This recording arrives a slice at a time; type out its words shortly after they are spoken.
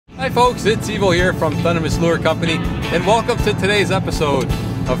Hi folks, it's Evo here from Thundermist Lure Company, and welcome to today's episode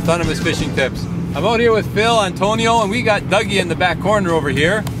of Thundermist Fishing Tips. I'm out here with Phil, Antonio, and we got Dougie in the back corner over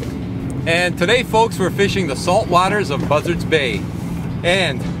here. And today folks, we're fishing the saltwaters of Buzzard's Bay.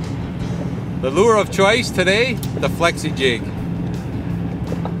 And the lure of choice today, the Flexi-Jig.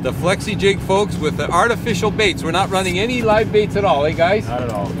 The Flexi-Jig folks, with the artificial baits. We're not running any live baits at all, eh guys? Not at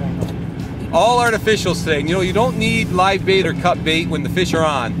all. All artificials today. You know, you don't need live bait or cut bait when the fish are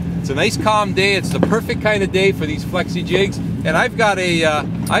on. It's a nice calm day. It's the perfect kind of day for these Flexi jigs. And I've got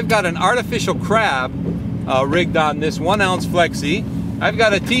an artificial crab rigged on this 1 ounce Flexi. I've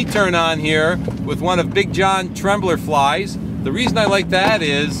got a T-turn on here with one of Big John trembler flies. The reason I like that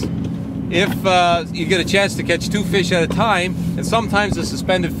is if you get a chance to catch 2 fish at a time, and sometimes the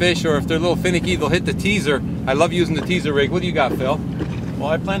suspended fish, or if they're a little finicky, they'll hit the teaser. I love using the teaser rig. What do you got, Phil? Well,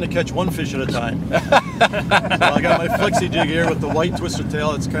 I plan to catch 1 fish at a time. So I got my Flexi-Jig here with the white twister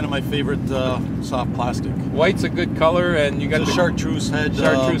tail. It's kind of my favorite soft plastic. White's a good color, and you got the chartreuse head,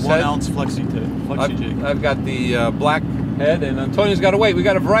 1 ounce Flexi-Jig. I've got the black head, and Antonio's got a white. We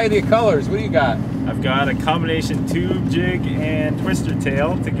got a variety of colors. What do you got? I've got a combination tube jig and twister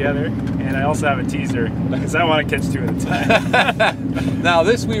tail together, and I also have a teaser because I want to catch 2 at a time. Now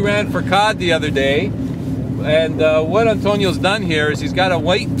this we ran for cod the other day. And what Antonio's done here is he's got a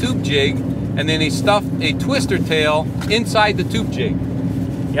white tube jig, and then he stuffed a twister tail inside the tube jig.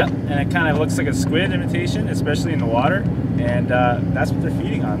 Yep, and it kind of looks like a squid imitation, especially in the water, and that's what they're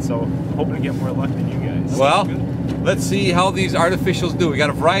feeding on, so I'm hoping to get more luck than you guys. Well, let's see how these artificials do. We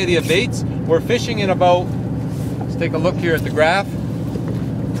got a variety of baits. We're fishing in about, let's take a look here at the graph,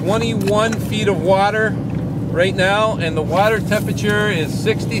 21 feet of water right now, and the water temperature is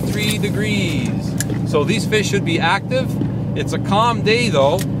 63 degrees. So these fish should be active. It's a calm day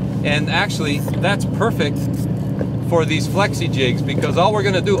though, and actually that's perfect for these Flexi jigs, because all we're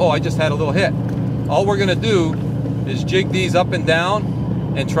gonna do, oh, I just had a little hit. All we're gonna do is jig these up and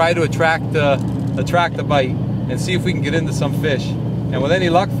down and try to attract the bite and see if we can get into some fish. And with any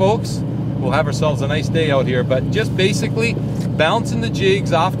luck folks, we'll have ourselves a nice day out here. But just basically bouncing the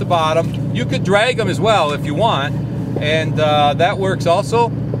jigs off the bottom. You could drag them as well if you want, and that works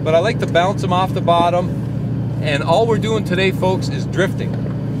also. But I like to bounce them off the bottom, and all we're doing today folks is drifting.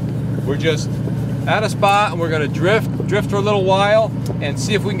 We're just at a spot and we're going to drift for a little while and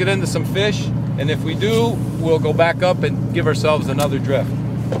see if we can get into some fish, and if we do, we'll go back up and give ourselves another drift.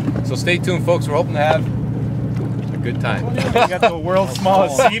 So stay tuned folks, we're hoping to have a good time. We got the world's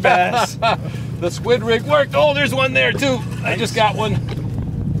smallest sea bass. The squid rig worked. Oh, there's one there too. I just got one.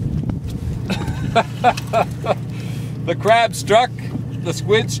 The crab struck. The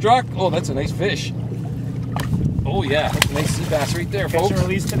squid struck. Oh, that's a nice fish. Oh yeah, that's a nice sea bass right there, folks. Catch and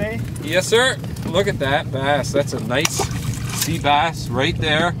release today? Yes, sir. Look at that bass. That's a nice sea bass right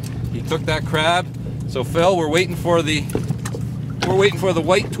there. He took that crab. So Phil, we're waiting for the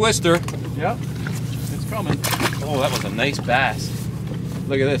white twister. Yep, it's coming. Oh, that was a nice bass.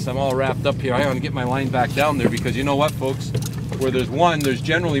 Look at this. I'm all wrapped up here. I want to get my line back down there, because you know what, folks? Where there's one, there's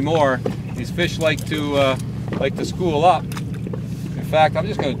generally more. These fish like to school up. In fact, I'm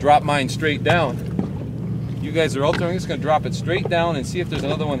just going to drop mine straight down. You guys are out there. I'm just going to drop it straight down and see if there's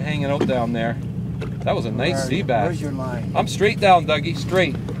another one hanging out down there. That was a nice sea bass. Where's your line? I'm straight down, Dougie.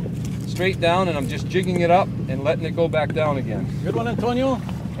 Straight down, and I'm just jigging it up and letting it go back down again. Good one, Antonio?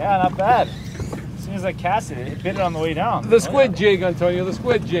 Yeah, not bad. As soon as I cast it, it bit it on the way down. The squid jig, Antonio. The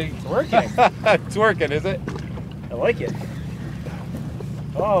squid jig. It's working. It's working, is it? I like it.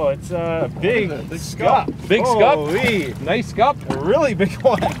 Oh, it's a big scup. Big Holy. scup. Nice scup. A really big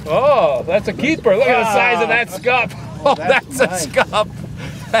one. Oh, that's a keeper. Look at the size of that scup. Oh, that's a scup.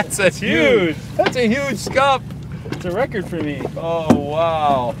 That's a huge. That's a huge scup. It's a record for me. Oh,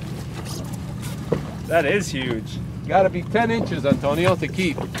 wow. That is huge. Got to be 10 inches, Antonio, to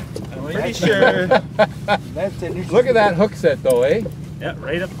keep. I'm pretty sure. Look at that hook set, though, eh? Yeah,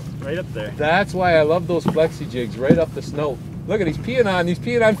 right up there. That's why I love those Flexi jigs, right up the snout. Look at, he's peeing on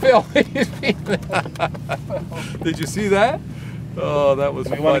Phil. He's peeing. Did you see that? Oh, that was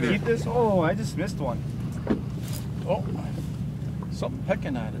funny. You want to keep this? Oh, I just missed one. Oh, something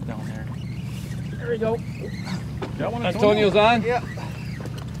pecking at it down there. There we go. Got one, Antonio's on? Yeah.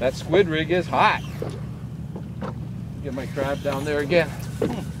 That squid rig is hot. Get my crab down there again.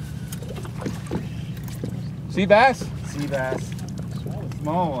 Sea bass? Sea bass.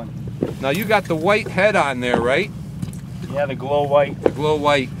 Small one. Now you got the white head on there, right? Yeah, the glow white. The glow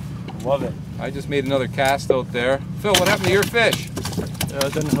white. Love it. I just made another cast out there. Phil, what happened to your fish?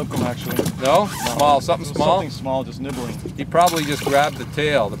 It didn't hook them actually. No? Small, something small? Something small, just nibbling. He probably just grabbed the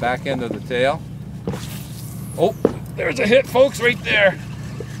tail, the back end of the tail. Oh, there's a hit, folks, right there.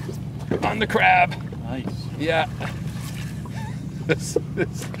 on the crab. Nice. Yeah.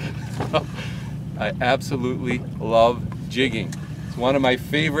 I absolutely love jigging. It's one of my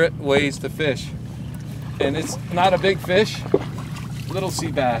favorite ways to fish. And it's not a big fish, little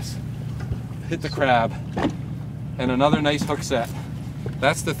sea bass. Hit the crab. And another nice hook set.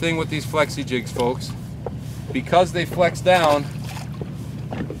 That's the thing with these Flexi-Jigs, folks. Because they flex down,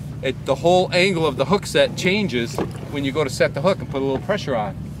 the whole angle of the hook set changes when you go to set the hook and put a little pressure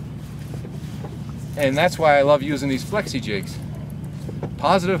on. And that's why I love using these Flexi-Jigs.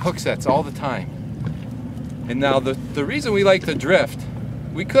 Positive hook sets all the time. And now the reason we like to drift,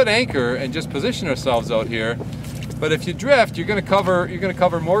 we could anchor and just position ourselves out here, but if you drift, you're going to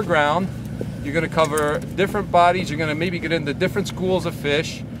cover more ground. You're going to cover different bodies. You're going to maybe get into different schools of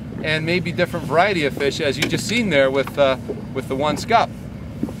fish and maybe different variety of fish, as you just seen there with the one Scup.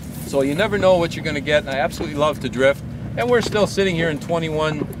 So you never know what you're going to get. And I absolutely love to drift. And we're still sitting here in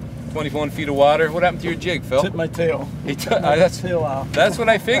 21 feet of water. What happened to your jig, Phil? Tipped my tail. He tail out. That's what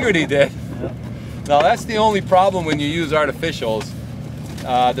I figured he did. Yeah. Now that's the only problem when you use artificials.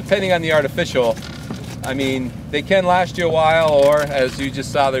 Depending on the artificial, I mean, they can last you a while, or as you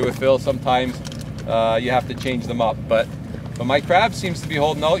just saw there with Phil, sometimes you have to change them up. But my crab seems to be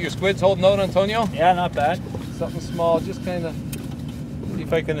holding out. Your squid's holding out, Antonio? Yeah, not bad. Something small, just kind of see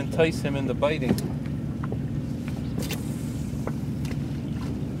if I can entice him into biting.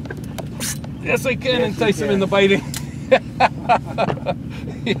 Yes, I can entice him into biting.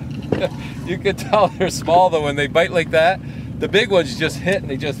 You can tell they're small though when they bite like that. The big ones just hit and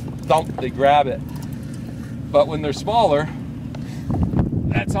they just thump, they grab it. But when they're smaller,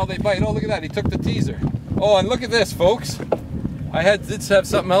 that's how they bite. Oh, look at that, he took the teaser. Oh, and look at this, folks. I did have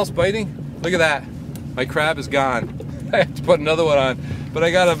something else biting. Look at that, my crab is gone. I have to put another one on. But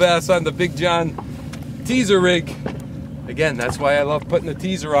I got a bass on the Big John teaser rig. Again, that's why I love putting the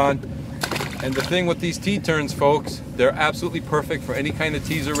teaser on. And the thing with these T-turns, folks, they're absolutely perfect for any kind of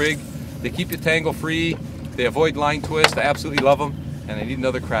teaser rig. They keep you tangle free. They avoid line twist. I absolutely love them. And I need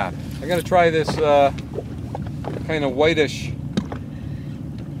another crab. I gotta try this kind of whitish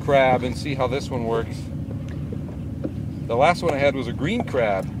crab and see how this one works. The last one I had was a green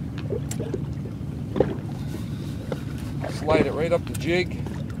crab. Slide it right up the jig.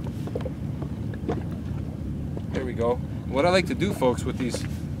 There we go. What I like to do, folks, with these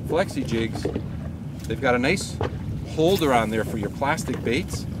Flexi-Jigs, they've got a nice holder on there for your plastic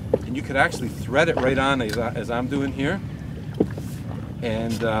baits, and you could actually thread it right on as I'm doing here.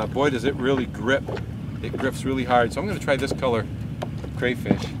 And boy, does it really grip. It grips really hard. So I'm going to try this color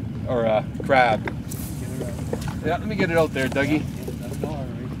crayfish or crab. Yeah, let me get it out there, Dougie.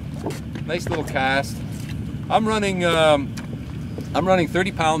 Nice little cast. I'm running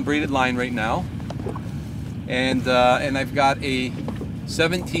 30-pound braided line right now, and I've got a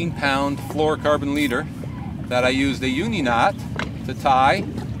 17-pound fluorocarbon leader that I used a uni knot to tie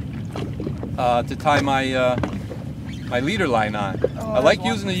my my leader line on. I like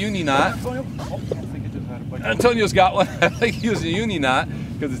using a uni knot. Antonio's got one. I like using a uni knot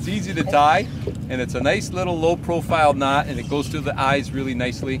because it's easy to tie, and it's a nice little low-profile knot, and it goes through the eyes really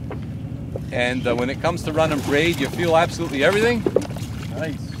nicely. And when it comes to running braid, you feel absolutely everything.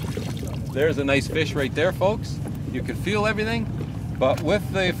 Nice. There's a nice fish right there, folks. You can feel everything. But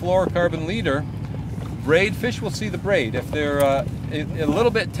with the fluorocarbon leader, braid fish will see the braid. If they're a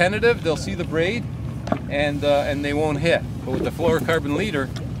little bit tentative, they'll see the braid, and they won't hit. But with the fluorocarbon leader,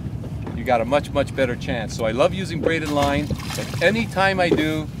 you got a much better chance. So I love using braided line. But any time I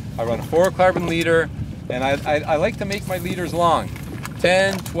do, I run a fluorocarbon leader, and I like to make my leaders long,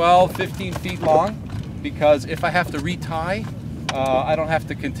 10, 12, 15 feet long, because if I have to retie, I don't have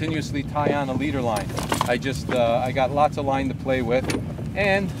to continuously tie on a leader line. I got lots of line to play with,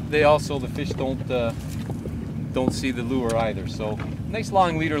 and the fish don't see the lure either. So nice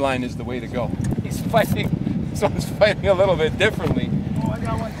long leader line is the way to go. He's fighting. This one's fighting a little bit differently. Oh, I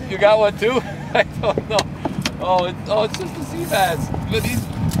got one too. You got one too? I don't know. Oh, it's just a sea bass, but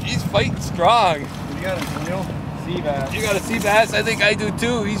he's fighting strong. You got him, Neil. Sea bass. You got a sea bass? I think I do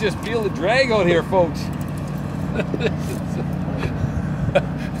too. He's just feel the drag out here, folks.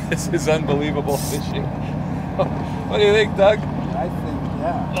 This is unbelievable fishing. What do you think, Doug? I think,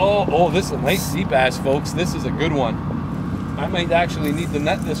 yeah. Oh, this is a nice sea bass, folks. This is a good one. I might actually need to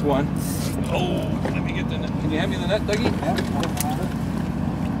net this one. Oh, let me get the net. Can you hand me the net, Dougie? Yeah.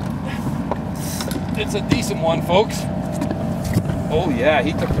 It's a decent one, folks. Oh yeah,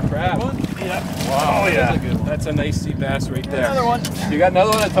 he took the crab. Yeah. Wow, Oh yeah. That's a nice sea bass right there. Another one. You got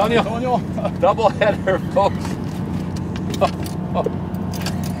another one, Antonio? Double header, folks.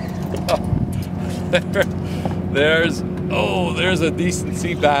 There's Oh, there's a decent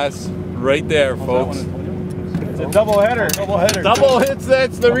sea bass right there, folks. It's a double header. Double header. Double hits,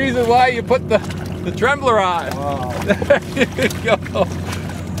 that's the reason why you put the trembler on. Wow. There you go.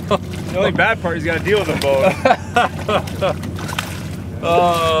 The only bad part is you got to deal with them both.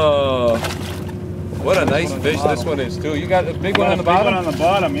 Oh, what a nice fish this one is too. You got a big one on the bottom? One on the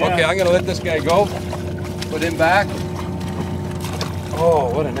bottom, yeah. Okay, I'm gonna let this guy go. Put him back.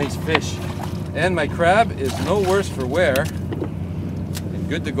 Oh, what a nice fish. And my crab is no worse for wear. And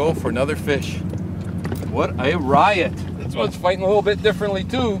good to go for another fish. What a riot. This one's fighting a little bit differently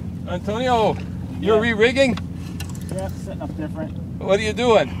too. Antonio, you're re-rigging? Yeah, setting up different. What are you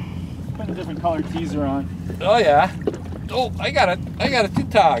doing? Putting a different color teaser on. Oh yeah. Oh, I got a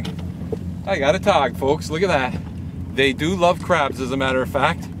Tautog. I got a tog, folks. Look at that. They do love crabs, as a matter of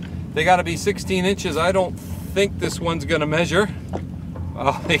fact. They got to be 16 inches. I don't think this one's gonna measure.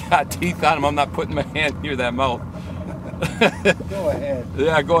 Oh, they got teeth on them. I'm not putting my hand near that mouth. Go ahead.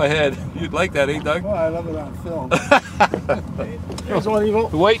 Yeah, go ahead. You'd like that, eh, Doug? Well, I love it on film. Here's one, Evil.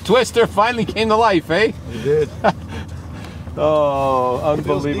 The white twister finally came to life, eh? You did. Oh,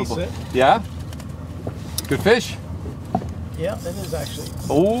 Feels unbelievable. decent. Yeah? Good fish? Yeah, it is actually.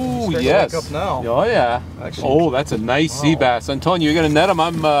 Oh, Starting to yes. wake up now. Oh, yeah. Actually. Oh, that's a nice sea bass. Antonio, you're going to net him?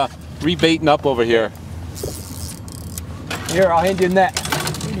 I'm rebaiting up over here. Here, I'll hand you a net.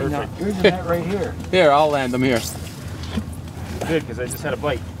 Here's the net right here. Here, I'll land him here. Good, because I just had a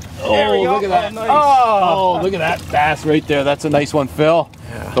bite. Oh, look at that. Oh, nice. Oh, look at that bass right there. That's a nice one, Phil.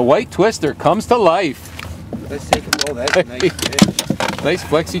 Yeah. The white twister comes to life. Let's take a blow. That's a nice fish. Nice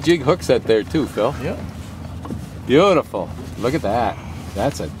Flexi-Jig hook set there too, Phil. Yeah. Beautiful. Look at that.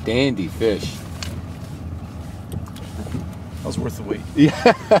 That's a dandy fish. That was worth the wait.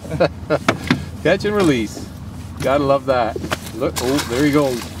 Yeah. Catch and release. Gotta love that. Look, oh, there he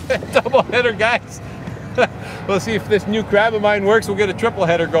goes. Double header, guys. We'll see if this new crab of mine works. We'll get a triple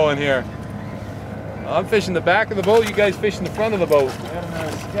header going here. I'm fishing the back of the boat. You guys fishing the front of the boat. I got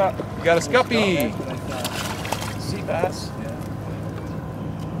another scup. You got a scuppy. That's what I thought. Sea bass. Yeah.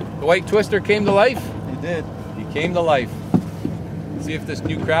 The white twister came to life. You did. He came to life. See if this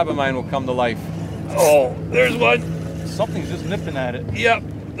new crab of mine will come to life. Oh, there's one. Something's just nipping at it. Yep,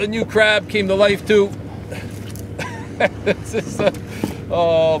 the new crab came to life too. This is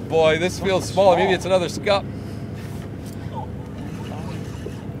oh boy, this feels smaller. Maybe it's another scup.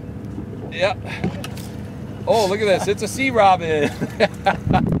 Yep. Oh, look at this. It's a sea robin.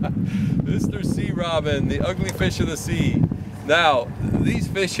 Mr. Sea Robin, the ugly fish of the sea. Now, these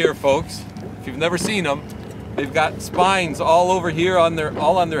fish here, folks, if you've never seen them, they've got spines all over here on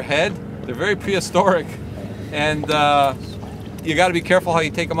their head. They're very prehistoric, and you got to be careful how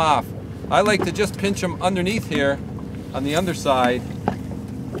you take them off. I like to just pinch them underneath here on the underside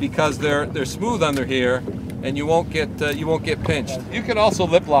because they're smooth under here, and you won't get pinched. You can also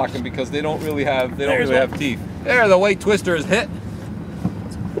lip lock them because they don't really have teeth. There, the white twister is hit.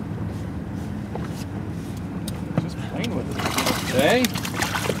 Just playing with it. Hey,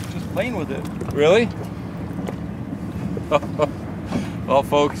 Just playing with it. really? Well,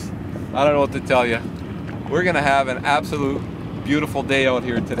 folks, I don't know what to tell you. We're gonna have an absolute beautiful day out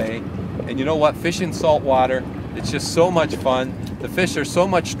here today, and you know what? Fishing saltwater, it's just so much fun. The fish are so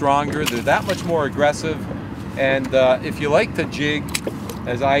much stronger. They're that much more aggressive. And if you like to jig,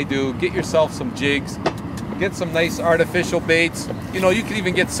 as I do, get yourself some jigs. Get some nice artificial baits. You know, you can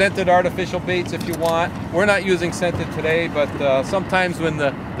even get scented artificial baits if you want. We're not using scented today, but sometimes when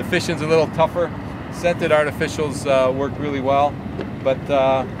the fishing's a little tougher, scented artificials work really well. But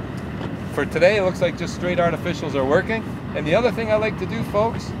for today, it looks like just straight artificials are working. And the other thing I like to do,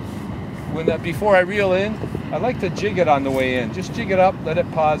 folks, before I reel in, I like to jig it on the way in. Just jig it up, let it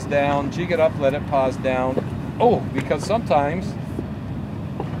pause down, jig it up, let it pause down. Oh, because sometimes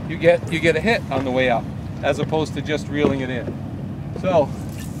you get a hit on the way up, as opposed to just reeling it in. So,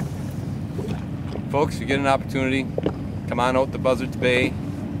 folks, if you get an opportunity, come on out to Buzzard's Bay,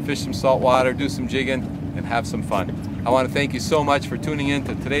 fish some salt water, do some jigging, and have some fun. I want to thank you so much for tuning in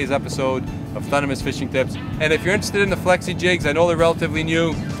to today's episode of Thundermist Fishing Tips. And if you're interested in the Flexi-Jigs, I know they're relatively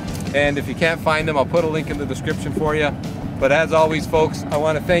new, and if you can't find them, I'll put a link in the description for you. But as always, folks, I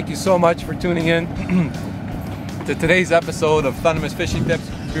want to thank you so much for tuning in to today's episode of Thundermist Fishing Tips.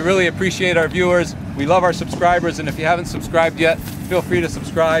 We really appreciate our viewers. We love our subscribers, and if you haven't subscribed yet, feel free to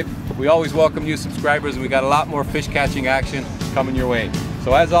subscribe. We always welcome new subscribers, and we got a lot more fish catching action coming your way.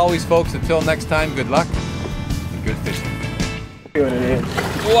 So as always, folks, until next time, good luck and good fishing.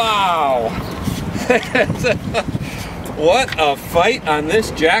 Wow! What a fight on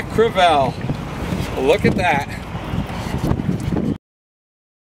this Jack Crevalle. Look at that.